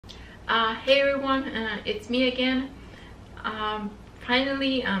Hey everyone, it's me again.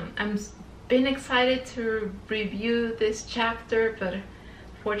 Finally, I'm been excited to review this chapter, but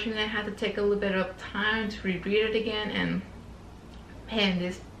fortunately I had to take a little bit of time to reread it again. And man,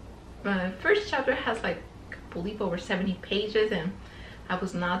 this first chapter has like, I believe, over 70 pages, and I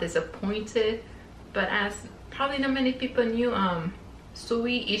was not disappointed. But as probably not many people knew,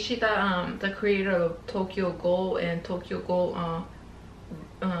 Sui Ishida, the creator of Tokyo Ghoul and Tokyo Ghoul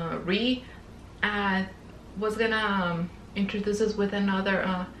Re, was gonna introduce us with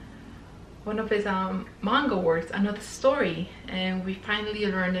another one of his manga works, another story, and we finally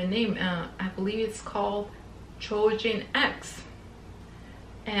learned the name. I believe it's called Choujin X.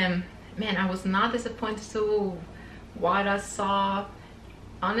 And man, I was not disappointed to what I saw.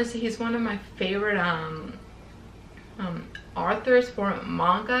 Honestly, he's one of my favorite authors for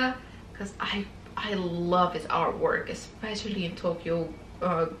manga, because I love his artwork, especially in Tokyo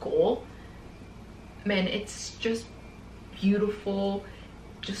Ghoul. Man, it's just beautiful,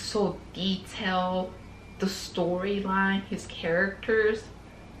 just so detailed. The storyline, his characters,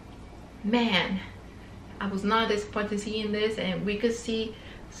 man, I was not disappointed seeing this, and we could see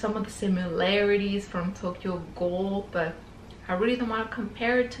some of the similarities from Tokyo Ghoul, but I really don't want to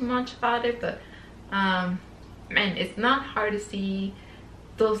compare too much about it. But man, it's not hard to see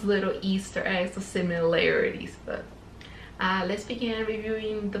those little Easter eggs, the similarities. But let's begin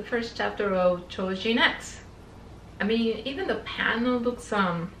reviewing the first chapter of Choujin X. I mean, even the panel looks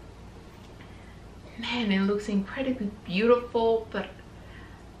man, it looks incredibly beautiful, but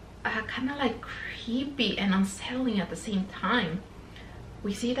kind of like creepy and unsettling at the same time.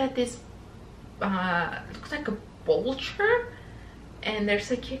 We see that this looks like a vulture, and there's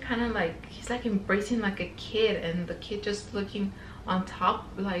a kid kind of like, he's like embracing like a kid, and the kid just looking on top,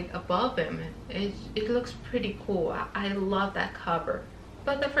 like above him. It looks pretty cool. I love that cover.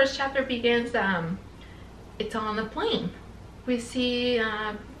 But the first chapter begins, it's on a plane. We see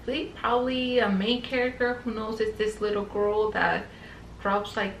probably a main character, who knows, it's this little girl that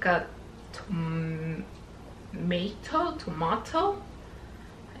drops like a tomato,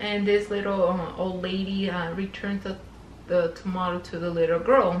 and this little old lady returns the tomato to the little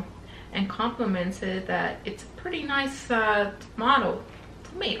girl and compliments it that it's a pretty nice tomato.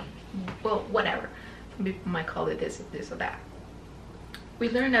 Well, whatever, some people might call it this or that. We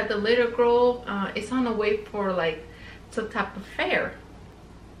learn that the little girl is on the way for like some type of fair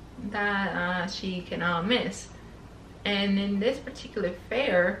that she cannot miss. And in this particular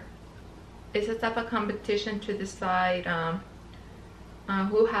fair, it's a type of competition to decide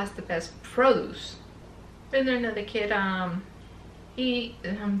who has the best produce. We learn that the kid,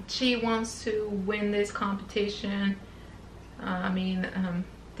 she wants to win this competition.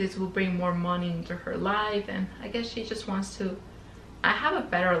 This will bring more money into her life, and I guess she just wants to have a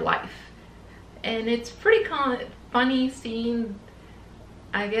better life. And it's pretty funny seeing,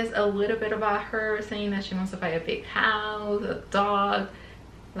 I guess, a little bit about her saying that she wants to buy a big house, a dog,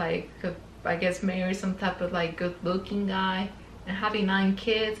 like I guess marry some type of like good looking guy, and having 9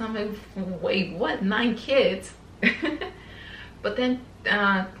 kids. I'm like, wait, what, 9 kids? But then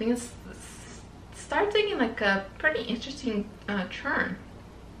things start taking like a pretty interesting turn.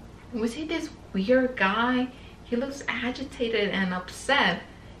 We see this weird guy. He looks agitated and upset,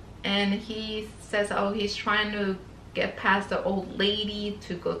 and he says, oh, he's trying to get past the old lady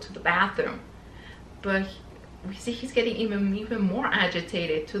to go to the bathroom. But we see he's getting even more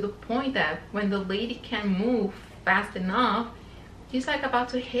agitated, to the point that when the lady can't move fast enough, he's like about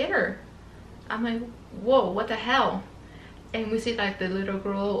to hit her. I'm like, whoa, what the hell? And we see like the little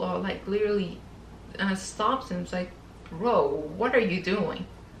girl like literally stops him. It's like, bro, what are you doing?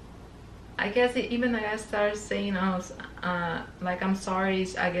 I guess even the guy starts saying, like, I'm sorry,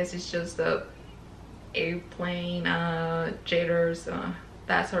 I guess it's just the airplane jitters,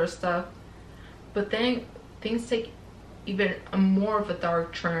 that sort of stuff. But then things take even more of a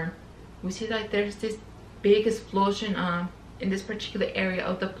dark turn. We see like there's this big explosion in this particular area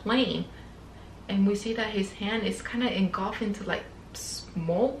of the plane, and we see that his hand is kind of engulfed into like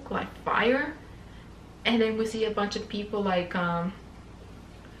smoke, like fire. And then we see a bunch of people like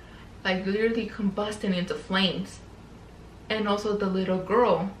literally combusting into flames, and also the little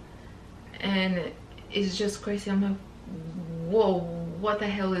girl. And it's just crazy. I'm like, whoa, what the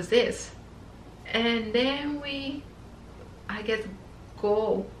hell is this? And then we, I guess,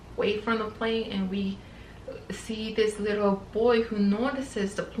 go away from the plane, and we see this little boy who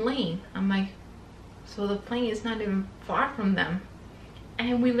notices the plane. I'm like, so the plane is not even far from them.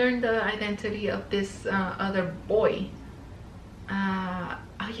 And we learn the identity of this other boy.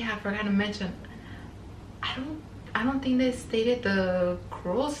 Oh yeah, I forgot to mention, I don't I don't think they stated the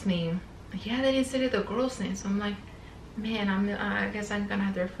girl's name. Yeah, they didn't say the girl's name. So I'm like, man, I guess I'm gonna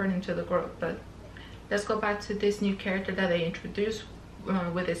have to refer him to the girl. But let's go back to this new character that they introduced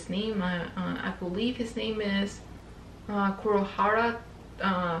with his name. I believe his name is Kurohara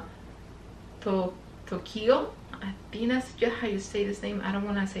Tokio. I think that's just how you say this name. I don't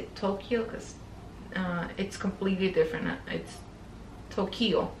want to say Tokyo because it's completely different. It's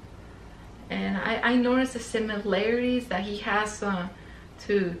Tokio. And I noticed the similarities that he has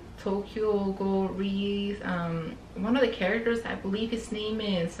to Tokyo Ghoul. One of the characters, I believe his name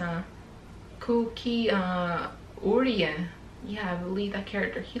is Kuki Urien. Yeah, I believe that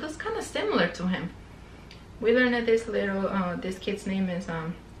character. He looks kind of similar to him. We learned that this little this kid's name is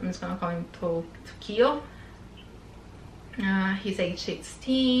I'm just gonna call him Tokio. He's age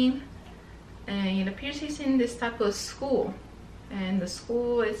 16, and it appears he's in this type of school, and the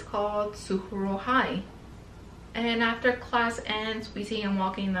school is called Suhuro High. And after class ends, we see him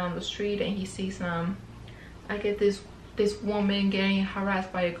walking down the street, and he sees I get this woman getting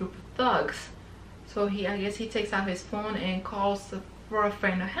harassed by a group of thugs. So I guess he takes out his phone and calls for a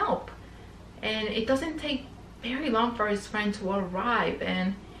friend to help. And it doesn't take very long for his friend to arrive,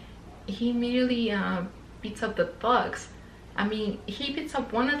 and he immediately beats up the thugs. I mean, he beats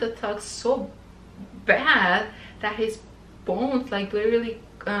up one of the thugs so bad that his bones like literally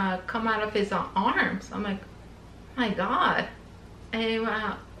come out of his arms. I'm like, my god. And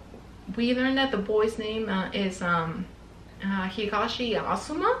we learned that the boy's name is Higashi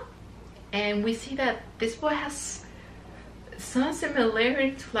Azuma, and we see that this boy has some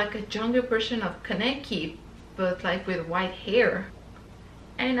similarity to like a younger version of Kaneki, but like with white hair.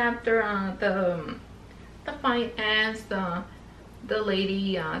 And after the fight ends, the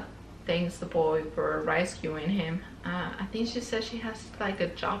lady thanks the boy for rescuing him. I think she said she has like a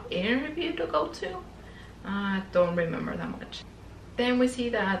job interview to go to. I don't remember that much. Then we see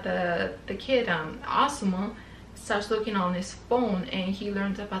that the kid Asuma starts looking on his phone, and he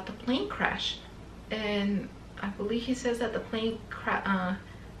learns about the plane crash. And I believe he says that the plane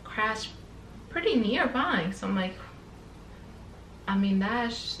crashed pretty nearby. So I'm like, I mean,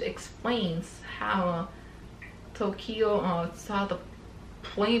 that explains how Tokio saw the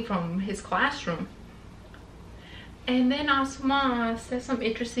plane from his classroom. And then Asuma says some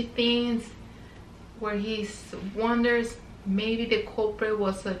interesting things where he wonders maybe the culprit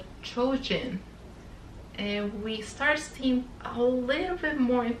was a Choujin. And we start seeing a little bit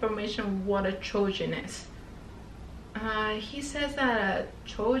more information on what a Choujin is. He says that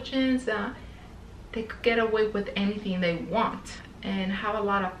Choujins, they could get away with anything they want and have a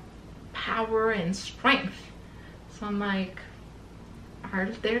lot of power and strength. So I'm like, are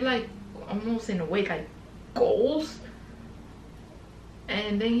they like almost in a way like goals?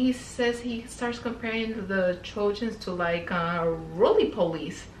 And then he says he starts comparing the Choujins to like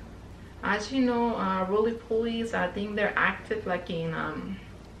roly-polies. As you know, roly-polies, I think they're active like in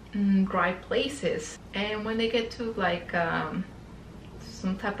dry places, and when they get to like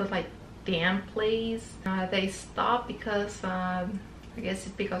some type of like damp place, they stop because I guess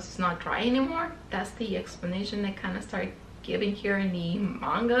it's because it's not dry anymore. That's the explanation they kind of start giving here in the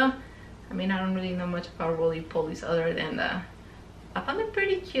manga. I mean, I don't really know much about roly-polies other than I found it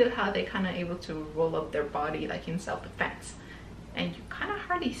pretty cute how they kind of able to roll up their body like in self-defense, and you kind of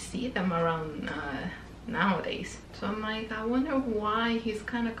hardly see them around nowadays. So I'm like, I wonder why he's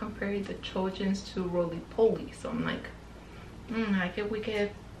kind of comparing the Choujins to roly-polies. So I'm like,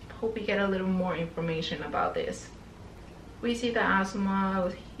 hope we get a little more information about this. We see that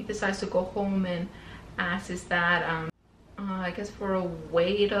Asuma, he decides to go home and asks his dad, I guess for a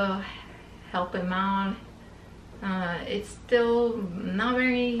way to help him out. It's still not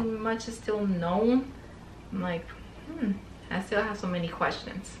very much is still known. I'm like, I still have so many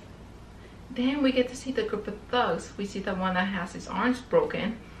questions. Then we get to see the group of thugs. We see the one that has his arms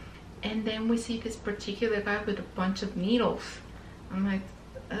broken, and then we see this particular guy with a bunch of needles. I'm like,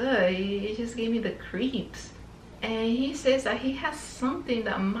 it just gave me the creeps. And he says that he has something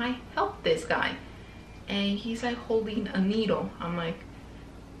that might help this guy, and he's like holding a needle. I'm like,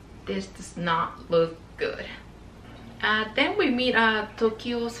 this does not look good. Then we meet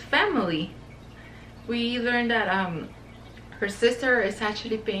Tokio's family. We learn that her sister is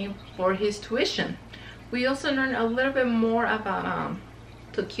actually paying for his tuition. We also learn a little bit more about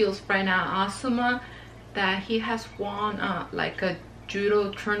Tokio's friend Asuma, that he has won like a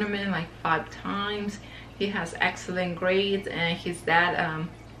judo tournament like 5 times. He has excellent grades, and his dad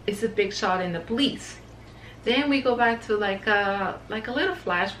is a big shot in the police. Then we go back to like a little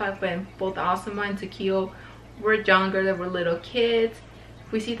flashback when both Asuma and Tokio were younger. They were little kids.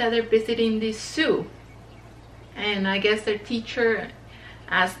 We see that they're visiting this zoo, and I guess their teacher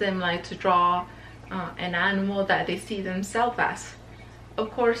asked them like to draw an animal that they see themselves as.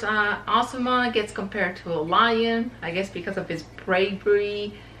 Of course, Azuma gets compared to a lion, I guess because of his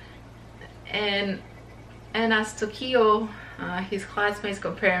bravery, and as Tokio, his classmates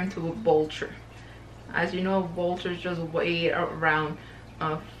compare him to a vulture. As you know, vultures just wait around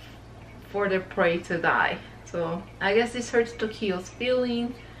for their prey to die. So I guess this hurts Tokio's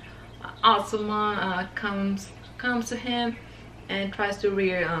feelings. Azuma comes to him and tries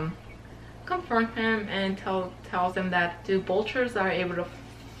to confront him and tells him that the vultures are able to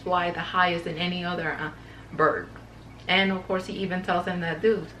fly the highest than any other bird. And of course he even tells him that,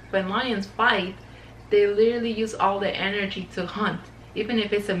 dude, when lions fight, they literally use all their energy to hunt, even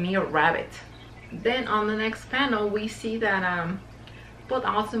if it's a mere rabbit. Then on the next panel we see that both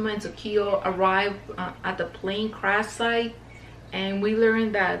Azuma and Tokio arrive at the plane crash site, and we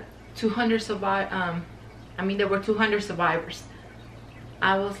learn that 200 there were 200 survivors.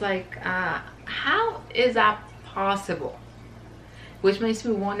 I was like, how is that possible? Which makes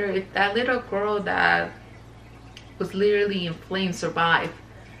me wonder if that little girl that was literally in flames survived.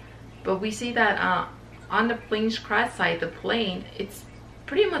 But we see that on the plane crash site, the plane, it's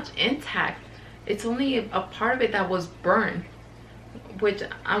pretty much intact. It's only a part of it that was burned, which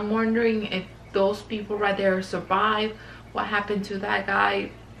I'm wondering if those people right there survived. What happened to that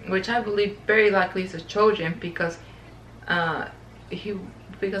guy, which I believe very likely is a Choujin, because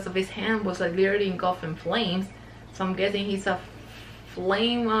because of his hand was like literally engulfed in flames. So I'm guessing he's a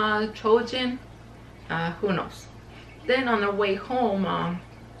flame Choujin. Who knows? Then on their way home,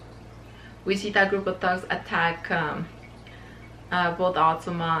 we see that group of thugs attack both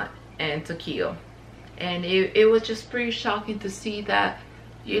Azuma and Tokio, and it was just pretty shocking to see that,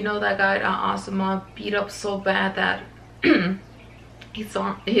 you know, that guy Azuma beat up so bad that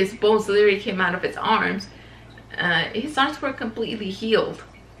his bones literally came out of his arms. His arms were completely healed,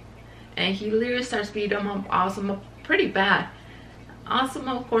 and he literally starts beating up Azuma pretty bad.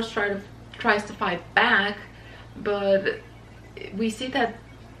 Azuma of course tries to fight back, but we see that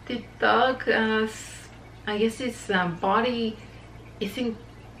the thug, I guess his body isn't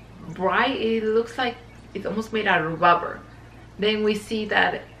right. It looks like it's almost made out of rubber. Then we see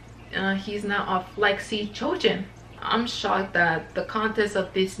that he's now a flexi Choujin. I'm shocked that the contents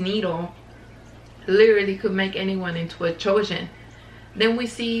of this needle literally could make anyone into a Choujin. Then we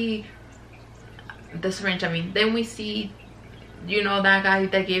see the syringe, then we see, you know, that guy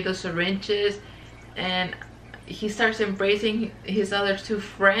that gave the syringes, and he starts embracing his other two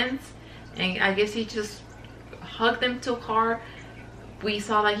friends, and I guess he just hugged them too hard. We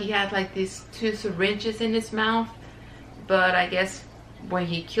saw that he had like these two syringes in his mouth, but I guess when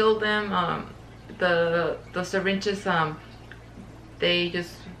he killed them, the syringes, they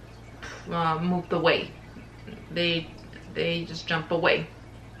just moved away. They just jump away.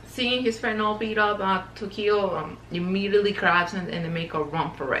 Seeing his friend all beat up, Tokio immediately grabs him and they make a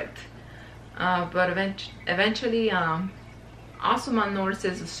run for it. But eventually Azuma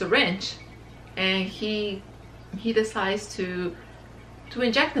notices a syringe, and he decides to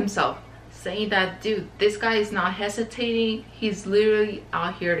inject himself, saying that, dude, this guy is not hesitating. He's literally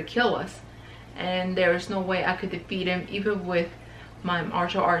out here to kill us, and there is no way I could defeat him even with my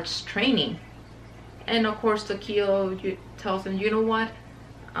martial arts training. And of course Tokio tells him, you know what,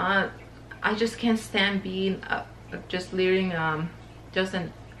 I just can't stand being just leading just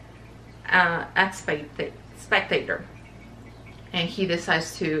an spectator. And he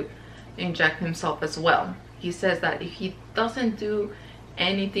decides to inject himself as well. He says that if he doesn't do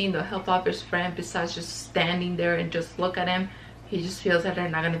anything to help out his friend besides just standing there and just look at him, he just feels that they're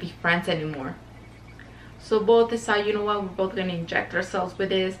not going to be friends anymore. So both decide, you know what, we're both going to inject ourselves with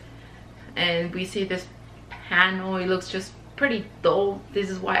this. And we see this panel. It looks just pretty dope. This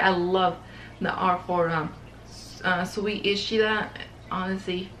is why I love the art for Sui Ishida.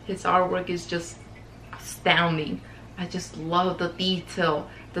 Honestly, his artwork is just astounding. I just love the detail,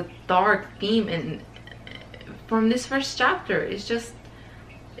 the dark theme, and from this first chapter, it's just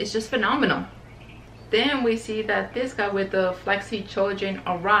phenomenal. Then we see that this guy with the flexi Choujin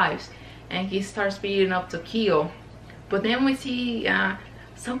arrives, and he starts beating up Tokio. But then we see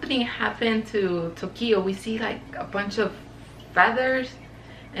something happen to Tokio. We see like a bunch of feathers,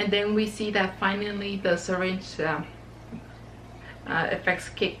 and then we see that finally the syringe effects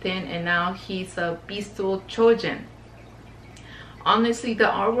kicked in, and now he's a bestial Choujin. Honestly, the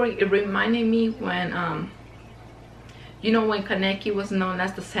artwork, it reminded me when you know, when Kaneki was known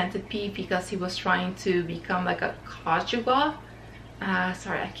as the centipede because he was trying to become like a Kajuga.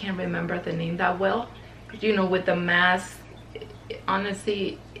 Sorry, I can't remember the name that well. You know, with the mask,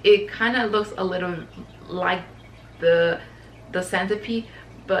 honestly, it kind of looks a little like the centipede,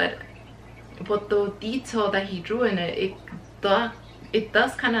 but the detail that he drew in it, it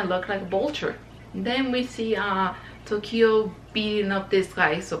does kind of look like a vulture. Then we see Tokio beating up this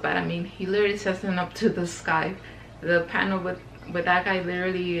guy so bad. I mean, he literally sends him up to the sky. The panel with that guy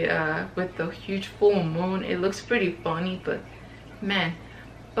literally with the huge full moon, it looks pretty funny, but man.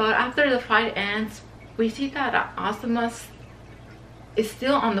 But after the fight ends, we see that Azuma is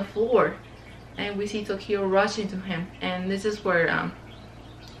still on the floor, and we see Tokio rushing to him, and this is where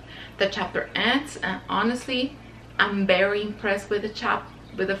the chapter ends. And honestly, I'm very impressed with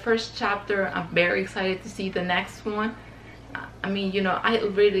the first chapter. I'm very excited to see the next one. I mean, you know, I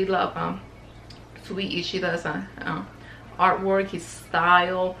really love Sui Ishida's artwork, his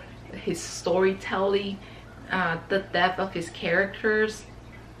style, his storytelling, the depth of his characters.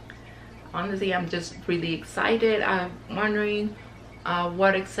 Honestly, I'm just really excited. I'm wondering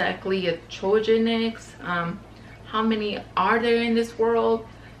what exactly a Choujin X, how many are there in this world?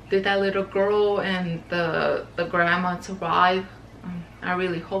 Did that little girl and the grandma survive? I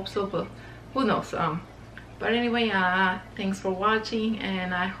really hope so, but who knows. But anyway, thanks for watching,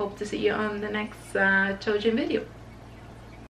 and I hope to see you on the next Choujin video.